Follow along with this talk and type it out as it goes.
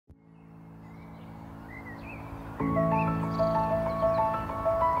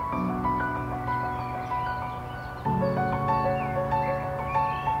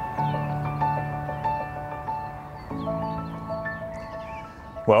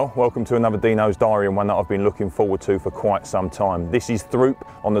Well, welcome to another Deano's Diary, and one that I've been looking forward to for quite some time. This is Throop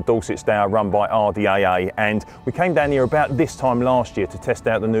on the Dorset Stour, run by RDAA, and we came down here about this time last year to test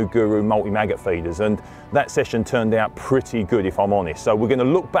out the new Guru multi-maggot feeders, and that session turned out pretty good, if I'm honest. So we're going to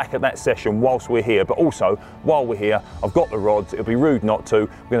look back at that session whilst we're here, but also while we're here, I've got the rods. It'll be rude not to.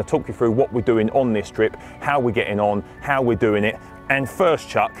 We're going to talk you through what we're doing on this trip, how we're getting on, how we're doing it, and first,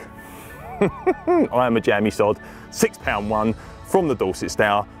 Chuck, I am a jammy sod, £6 one. From the Dorset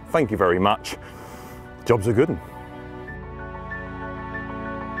Stour, thank you very much. Job's a good one.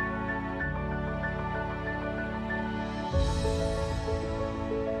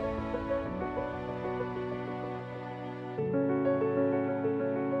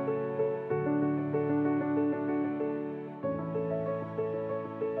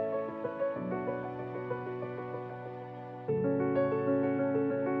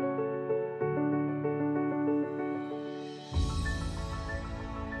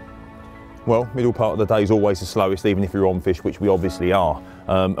 Well, middle part of the day is always the slowest, even if you're on fish, which we obviously are.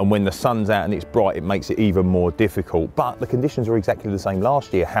 And when the sun's out and it's bright, it makes it even more difficult. But the conditions are exactly the same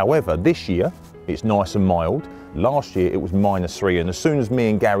last year. However, this year, it's nice and mild. Last year, it was -3. And as soon as me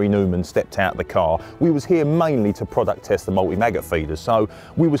and Gary Newman stepped out of the car, we was here mainly to product test the multi-maggot feeders. So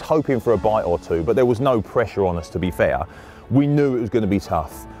we was hoping for a bite or two, but there was no pressure on us, to be fair. We knew it was going to be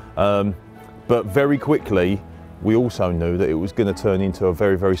tough. But very quickly, we also knew that it was going to turn into a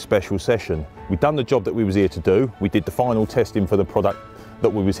very, very special session. We'd done the job that we was here to do. We did the final testing for the product that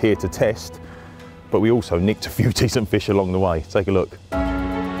we was here to test, but we also nicked a few decent fish along the way. Take a look.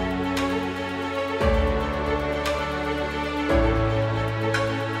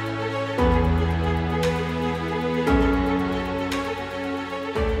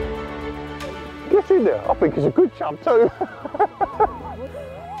 Get in there. I think it's a good chub too.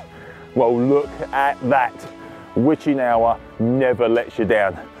 Well, look at that. Witching hour never lets you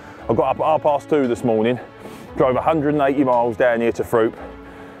down. I got up at 2:30 this morning, drove 180 miles down here to Throop,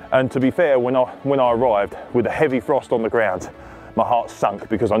 and to be fair, when I arrived with the heavy frost on the ground, my heart sunk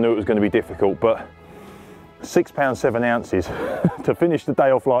because I knew it was going to be difficult. But £6 7 ounces to finish the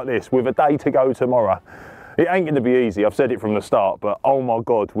day off like this with a day to go tomorrow, it ain't going to be easy. I've said it from the start, but oh my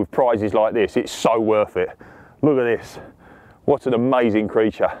God, with prizes like this, it's so worth it. Look at this. What an amazing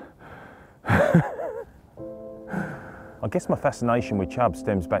creature. I guess my fascination with chub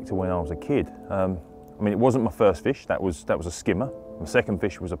stems back to when I was a kid. I mean, it wasn't my first fish, that was a skimmer. My second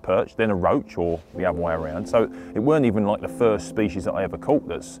fish was a perch, then a roach, or the other way around. So it weren't even like the first species that I ever caught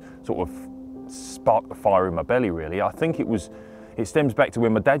that's sort of sparked the fire in my belly, really. I think it stems back to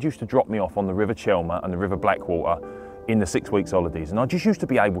when my dad used to drop me off on the River Chelmer and the River Blackwater in the 6 weeks holidays, and I just used to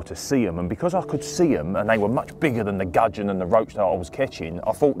be able to see them, and because I could see them and they were much bigger than the gudgeon and the roach that I was catching,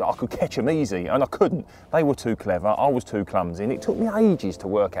 I thought that I could catch them easy, and I couldn't. They were too clever, I was too clumsy, and it took me ages to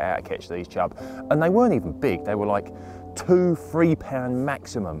work out how to catch these chub. And they weren't even big, they were like 2–3 pound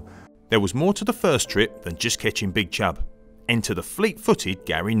maximum. There was more to the first trip than just catching big chub. Enter the fleet-footed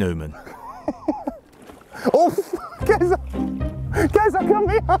Gary Newman. Oh, Gazza, come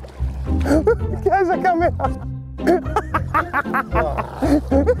here! Gazza, come here! Go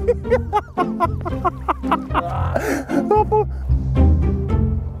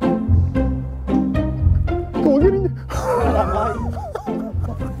on, get in there.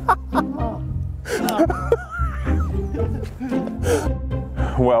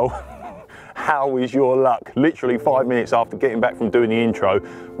 Well, how is your luck? Literally 5 minutes after getting back from doing the intro,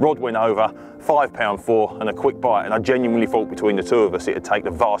 rod went over, £5.4 and a quick bite, and I genuinely thought between the two of us it'd take the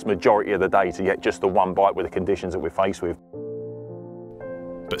vast majority of the day to get just the one bite with the conditions that we're faced with.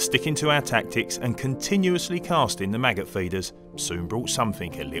 But sticking to our tactics and continuously casting the maggot feeders soon brought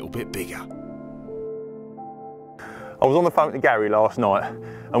something a little bit bigger. I was on the phone to Gary last night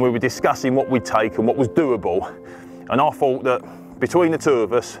and we were discussing what we'd take and what was doable, and I thought that between the two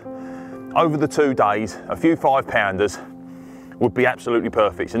of us, over the 2 days, a few 5-pounders would be absolutely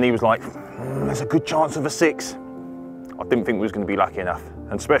perfect. And he was like, there's a good chance of a 6. I didn't think we was going to be lucky enough,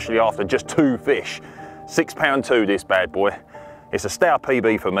 and especially after just 2 fish. £6.2 this bad boy. It's a Stour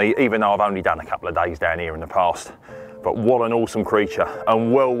PB for me, even though I've only done a couple of days down here in the past. But what an awesome creature,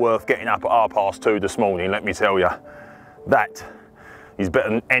 and well worth getting up at 2:30 this morning, let me tell you. That is better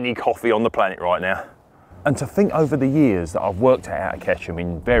than any coffee on the planet right now. And to think over the years that I've worked out how to catch them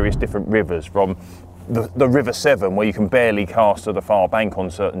in various different rivers, from the River Severn, where you can barely cast to the far bank on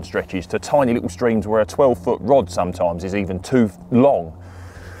certain stretches, to tiny little streams where a 12-foot rod sometimes is even too long.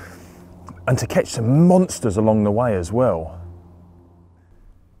 and to catch some monsters along the way as well.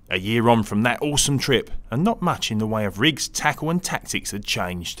 A year on from that awesome trip, and not much in the way of rigs, tackle and tactics had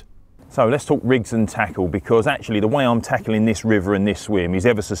changed. So let's talk rigs and tackle, because actually the way I'm tackling this river and this swim is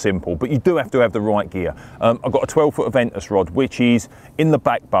ever so simple, but you do have to have the right gear. I've got a 12-foot Aventus rod, which is in the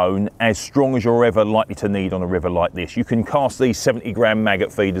backbone as strong as you're ever likely to need on a river like this. You can cast these 70-gram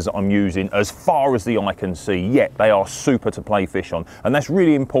maggot feeders that I'm using as far as the eye can see, yet they are super to play fish on. And that's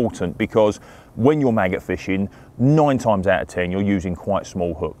really important, because when you're maggot fishing, 9 times out of 10 you're using quite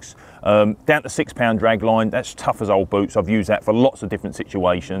small hooks. Down to 6-pound drag line, that's tough as old boots. I've used that for lots of different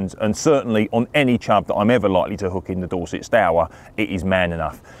situations, and certainly on any chub that I'm ever likely to hook in the Dorset Stour, it is man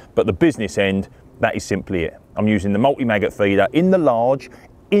enough. But the business end, that is simply it. I'm using the multi-maggot feeder in the large,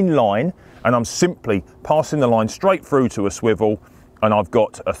 in line, and I'm simply passing the line straight through to a swivel, and I've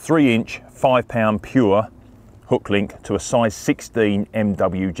got a 3-inch, 5-pound pure hook link to a size 16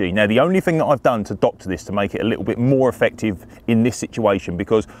 MWG. Now, the only thing that I've done to doctor this to make it a little bit more effective in this situation,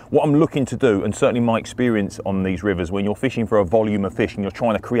 because what I'm looking to do, and certainly my experience on these rivers when you're fishing for a volume of fish and you're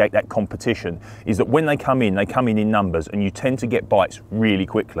trying to create that competition, is that when they come in numbers, and you tend to get bites really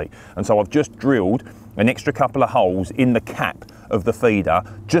quickly. And so I've just drilled an extra couple of holes in the cap of the feeder,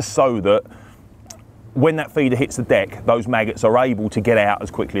 just so that when that feeder hits the deck, those maggots are able to get out as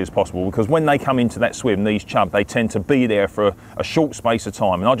quickly as possible, because when they come into that swim, these chub, they tend to be there for a short space of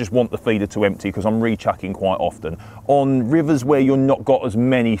time, and I just want the feeder to empty because I'm rechucking quite often. On rivers where you're not got as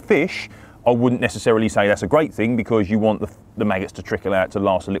many fish, I wouldn't necessarily say that's a great thing, because you want the maggots to trickle out to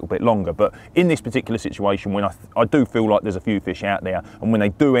last a little bit longer. But in this particular situation, when I do feel like there's a few fish out there, and when they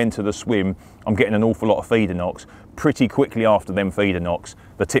do enter the swim, I'm getting an awful lot of feeder knocks. Pretty quickly after them feeder knocks,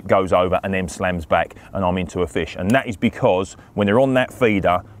 the tip goes over and then slams back, and I'm into a fish. And that is because when they're on that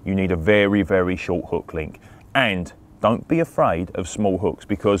feeder, you need a very, very short hook link. And don't be afraid of small hooks,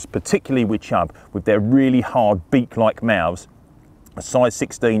 because particularly with chub, with their really hard beak-like mouths, a size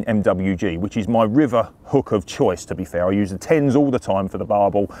 16 MWG, which is my river hook of choice, to be fair. I use the 10s all the time for the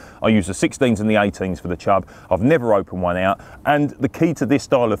barbel. I use the 16s and the 18s for the chub. I've never opened one out. And the key to this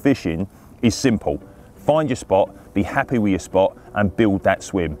style of fishing is simple. Find your spot, be happy with your spot, and build that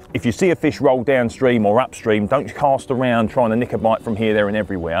swim. If you see a fish roll downstream or upstream, don't cast around trying to nick a bite from here, there and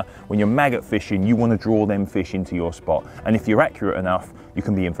everywhere. When you're maggot fishing, you want to draw them fish into your spot. And if you're accurate enough, you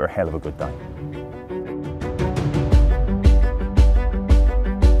can be in for a hell of a good day.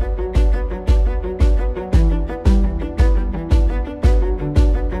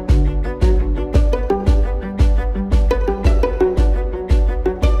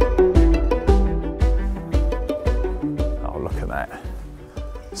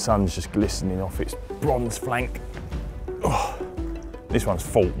 Sun's just glistening off its bronze flank. Oh, this one's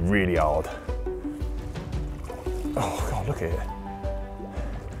fought really hard. Oh God, look at it.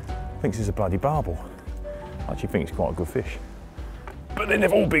 Thinks it's a bloody barbel. I actually think it's quite a good fish. But then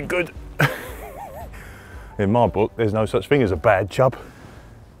they've all been good. In my book, there's no such thing as a bad chub.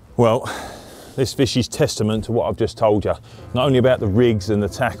 Well, this fish is testament to what I've just told you, not only about the rigs and the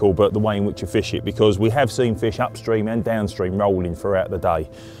tackle, but the way in which you fish it, because we have seen fish upstream and downstream rolling throughout the day.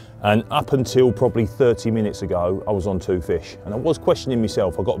 And up until probably 30 minutes ago, I was on 2 fish. And I was questioning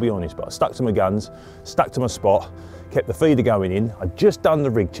myself, I've got to be honest, but I stuck to my guns, stuck to my spot, kept the feeder going in. I'd just done the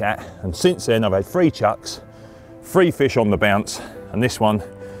rig chat, and since then I've had 3 chucks, 3 fish on the bounce, and this one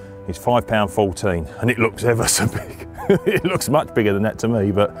is 5 pound 14, and it looks ever so big. It looks much bigger than that to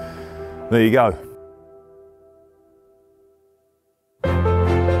me, but there you go.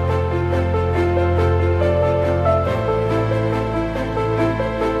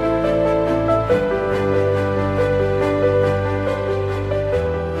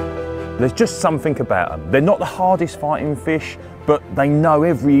 There's just something about them. They're not the hardest fighting fish, but they know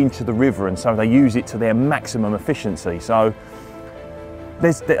every inch of the river, and so they use it to their maximum efficiency. So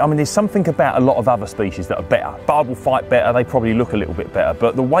there's something about a lot of other species that are better. Barb will fight better, they probably look a little bit better,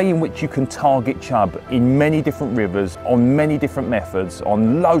 but the way in which you can target chub in many different rivers, on many different methods,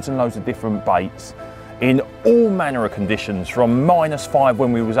 on loads and loads of different baits, in all manner of conditions, from -5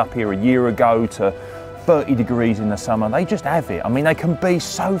 when we was up here a year ago to 30 degrees in the summer, they just have it. I mean, they can be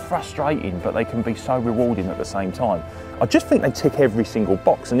so frustrating, but they can be so rewarding at the same time. I just think they tick every single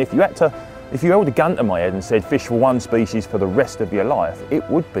box, and if you held a gun to my head and said fish for one species for the rest of your life, it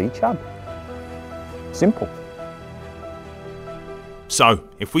would be chub. Simple. So,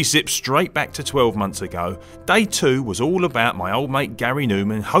 if we zip straight back to 12 months ago, day 2 was all about my old mate Gary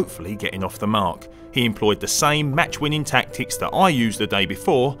Newman hopefully getting off the mark. He employed the same match-winning tactics that I used the day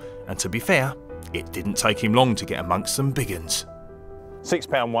before, and to be fair, it didn't take him long to get amongst some big uns. 6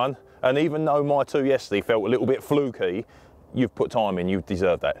 pound one, and even though my 2 yesterday felt a little bit fluky, you've put time in, you've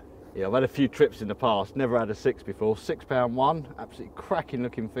deserved that. Yeah, I've had a few trips in the past, never had a 6 before. £6 one, absolutely cracking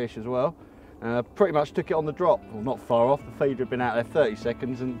looking fish as well. Pretty much took it on the drop, well, not far off. The feeder had been out there 30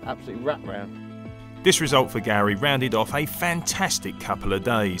 seconds and absolutely wrapped round. This result for Gary rounded off a fantastic couple of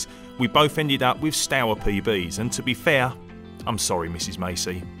days. We both ended up with Stour PBs, and to be fair, I'm sorry Mrs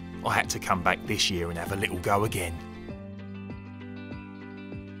Macey, I had to come back this year and have a little go again.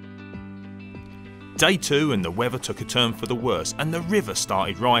 Day 2 and the weather took a turn for the worse and the river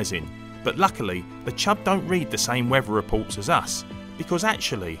started rising, but luckily the Chub don't read the same weather reports as us, because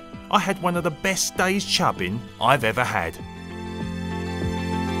actually I had one of the best days chubbing I've ever had.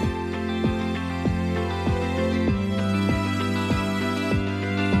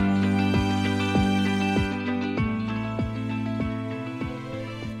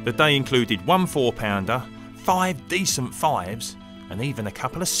 The day included 1 4-pounder, 5 decent 5s, and even a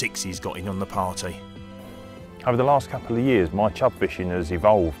couple of 6s got in on the party. Over the last couple of years, my chub fishing has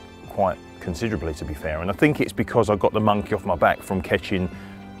evolved quite considerably, to be fair, and I think it's because I got the monkey off my back from catching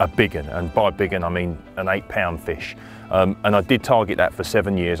a big one, and by big one I mean an 8-pound fish. And I did target that for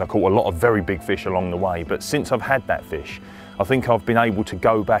 7 years. I caught a lot of very big fish along the way, but since I've had that fish, I think I've been able to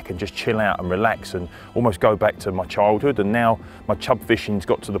go back and just chill out and relax and almost go back to my childhood. And now my chub fishing's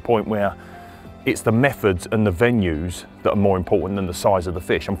got to the point where it's the methods and the venues that are more important than the size of the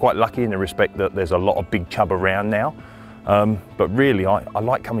fish. I'm quite lucky in the respect that there's a lot of big chub around now. But really, I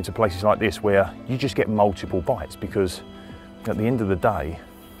like coming to places like this where you just get multiple bites, because at the end of the day,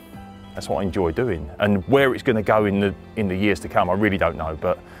 that's what I enjoy doing. And where it's going to go in the years to come, I really don't know,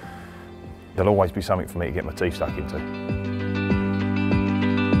 but there'll always be something for me to get my teeth stuck into.